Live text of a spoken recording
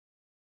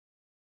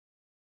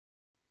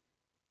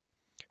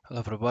Hello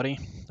everybody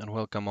and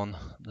welcome on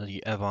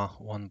the EVA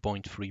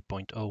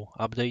 1.3.0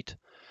 update.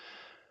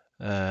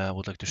 I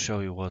would like to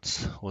show you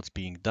what's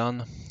being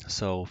done.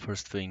 So the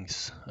first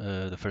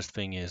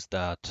thing is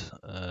that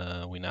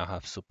we now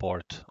have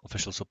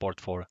official support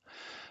for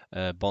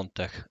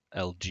Bondtech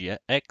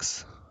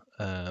LGX,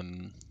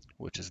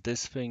 which is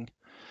this thing.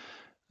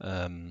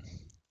 Um,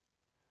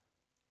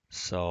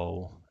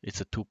 so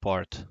it's a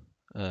two-part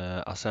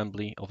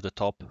assembly of the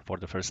top for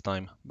the first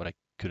time, but I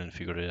couldn't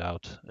figure it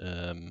out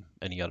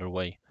any other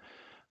way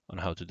on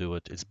how to do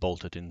it. It's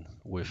bolted in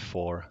with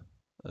four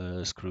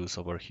screws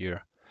over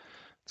here.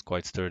 It's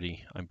quite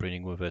sturdy. I'm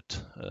printing with it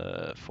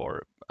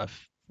for a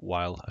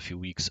few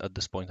weeks at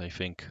this point, I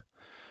think.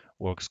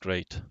 Works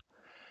great.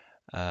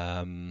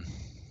 Um,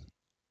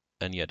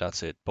 and yeah,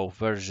 that's it. Both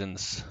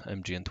versions,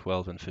 MGN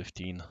 12 and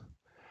 15,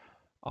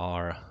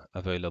 are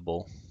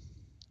available.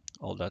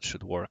 All that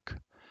should work.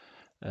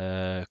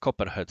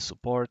 Copperhead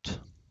support.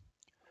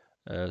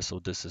 So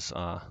this is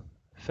a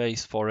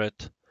face for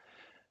it.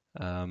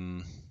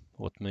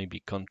 What may be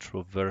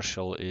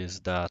controversial is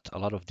that a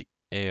lot of the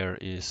air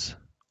is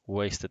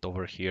wasted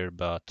over here,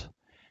 but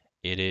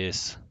it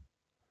is.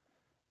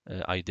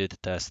 I did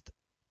test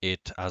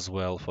it as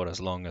well for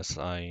as long as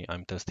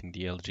I'm testing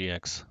the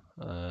LGX.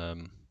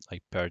 I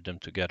paired them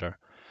together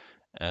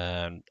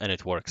and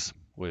it works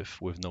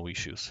with no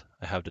issues.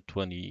 I have the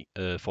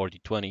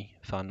 4020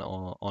 fan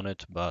on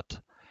it, but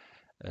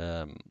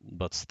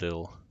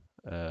still,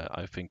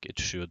 I think it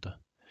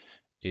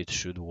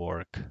should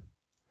work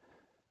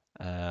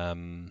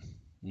um,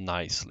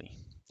 nicely.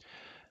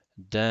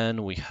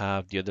 Then we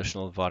have the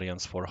additional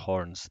variants for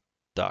horns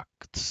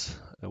ducts,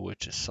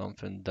 which is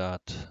something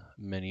that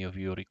many of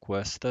you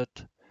requested.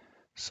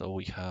 So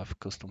we have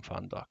custom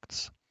fan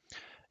ducts.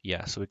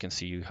 Yeah, so we can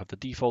see you have the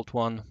default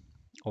one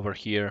over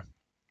here,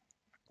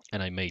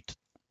 and I made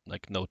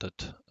noted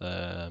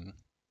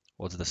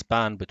what's the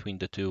span between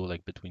the two,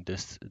 like between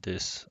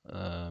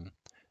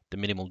the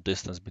minimal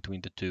distance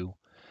between the two,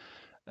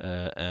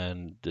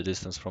 and the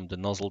distance from the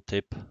nozzle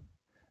tip,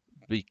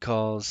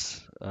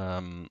 because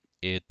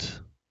it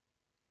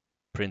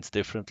prints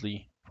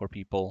differently for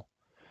people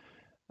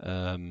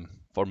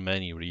for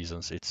many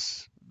reasons.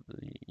 It's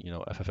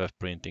FFF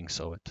printing,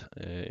 so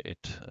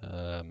it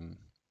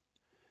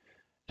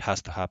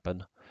has to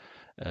happen.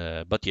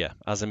 But yeah,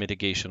 as a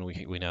mitigation,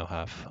 we now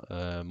have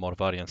more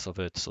variants of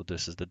it. So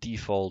this is the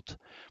default.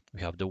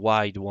 We have the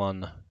wide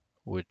one,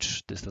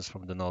 which distance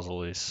from the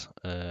nozzle is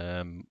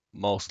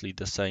mostly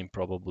the same,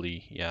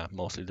 probably, yeah,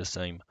 mostly the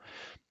same,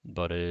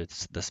 but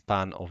it's the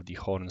span of the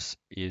horns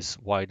is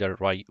wider,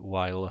 right,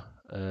 while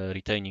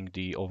retaining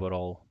the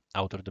overall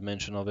outer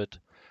dimension of it.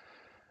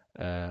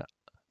 A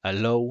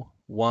low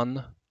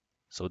one,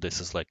 so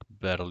this is like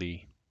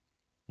barely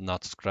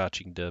not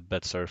scratching the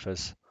bed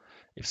surface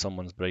if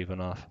someone's brave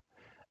enough.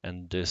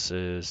 And this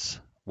is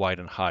wide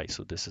and high,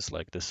 so this is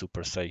like the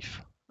super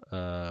safe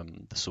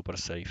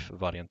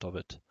variant of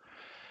it.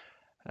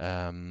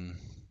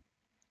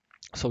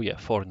 So yeah,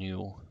 four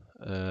new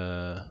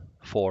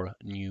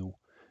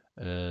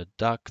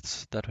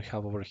ducts that we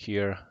have over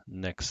here.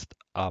 Next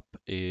up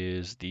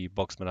is the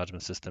box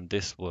management system.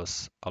 This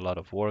was a lot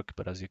of work,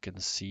 but as you can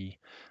see,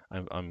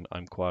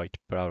 I'm quite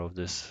proud of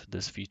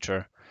this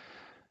feature.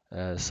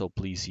 So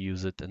please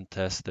use it and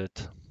test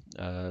it.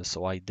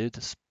 So I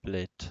did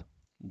split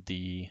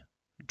the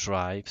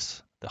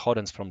drives, the hot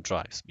ends from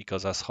drives,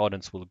 because as hot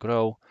ends will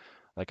grow,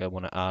 like I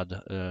want to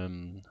add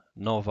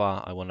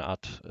Nova, I want to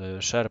add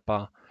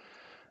Sherpa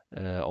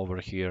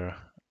over here,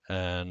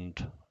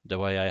 and the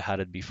way I had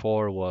it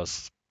before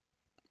was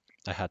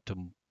I had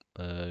to,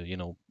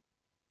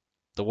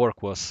 the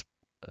work was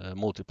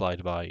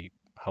multiplied by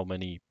how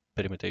many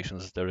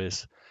permutations there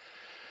is.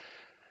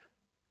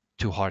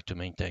 Too hard to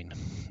maintain.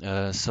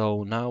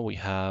 So now we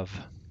have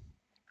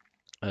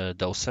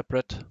those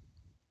separate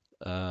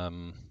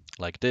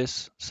like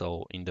this.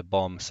 So in the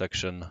BOM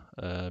section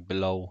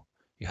below,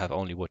 you have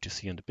only what you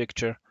see in the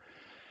picture,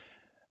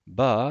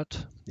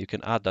 but you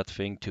can add that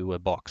thing to a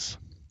box.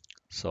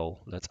 So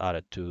let's add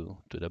it to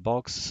the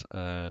box,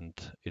 and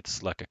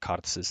it's like a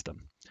card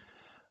system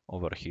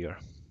over here.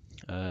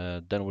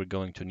 Then we're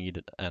going to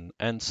need an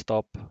end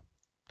stop.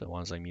 The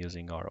ones I'm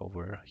using are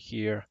over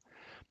here.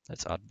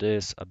 Let's add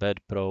this, a bed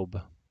probe,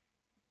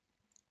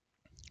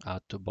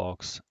 add to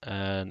box,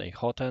 and a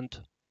hot end.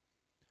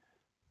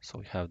 So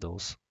we have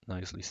those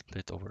nicely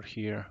split over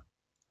here,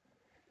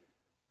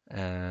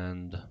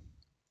 and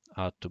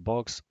add to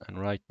box. And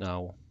right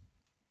now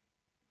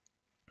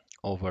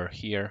over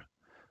here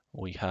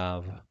we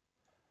have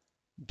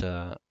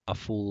a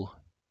full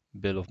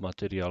bill of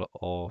material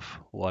of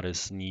what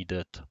is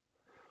needed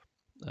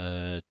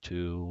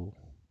to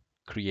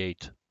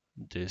create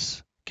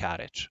this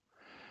carriage.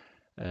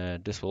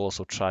 This will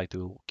also try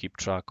to keep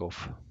track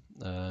of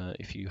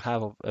if you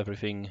have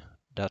everything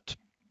that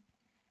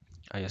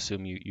I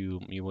assume you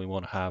will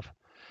want to have.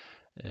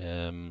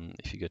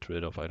 If you get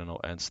rid of, I don't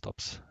know, end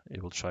stops,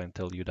 it will try and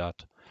tell you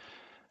that.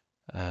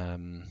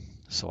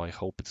 So I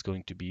hope it's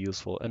going to be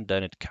useful, and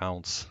then it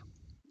counts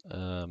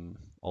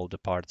all the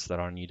parts that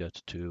are needed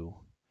to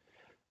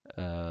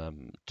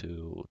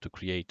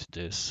create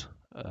this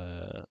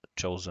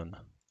chosen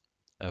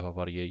EVA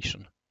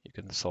variation. You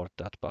can sort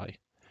that by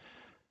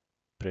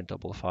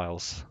printable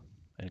files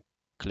and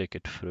click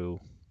it through.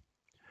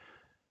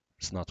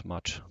 It's not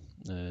much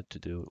to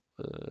do,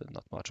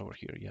 not much over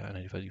here. Yeah, and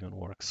if it even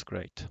works,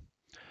 great.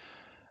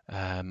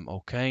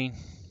 Okay.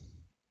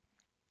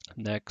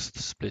 Next,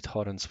 split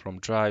horns from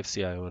drives.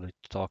 Yeah, I already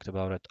talked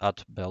about it.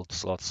 Add belt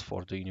slots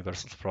for the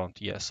universal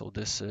front. Yeah, so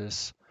this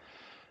is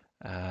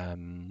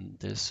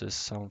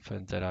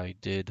something that I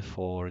did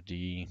for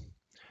the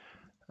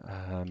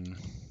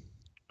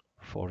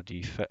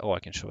oh, I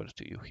can show it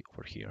to you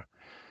over here.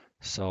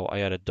 So I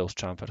added those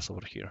chamfers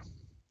over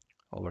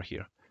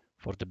here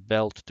for the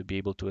belt to be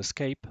able to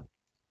escape,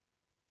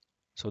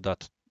 so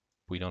that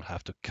we don't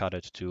have to cut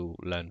it to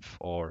length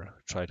or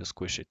try to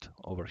squish it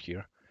over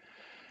here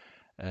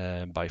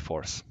by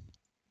force.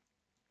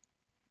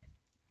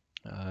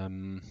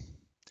 And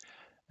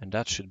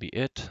that should be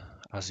it.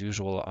 As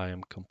usual, I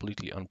am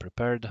completely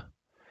unprepared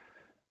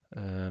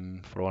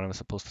for what I'm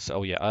supposed to say.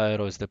 Oh yeah,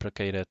 aero is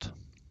deprecated.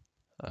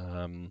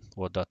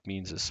 What that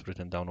means is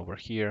written down over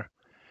here.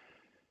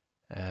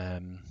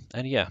 And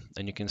yeah,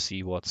 and you can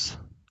see what's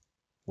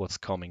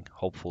coming,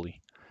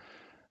 hopefully,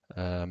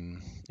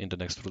 in the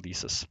next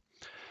releases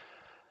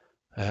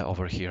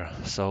over here.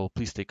 So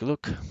please take a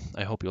look.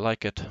 I hope you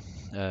like it.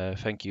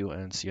 Thank you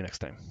and see you next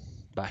time.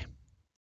 Bye.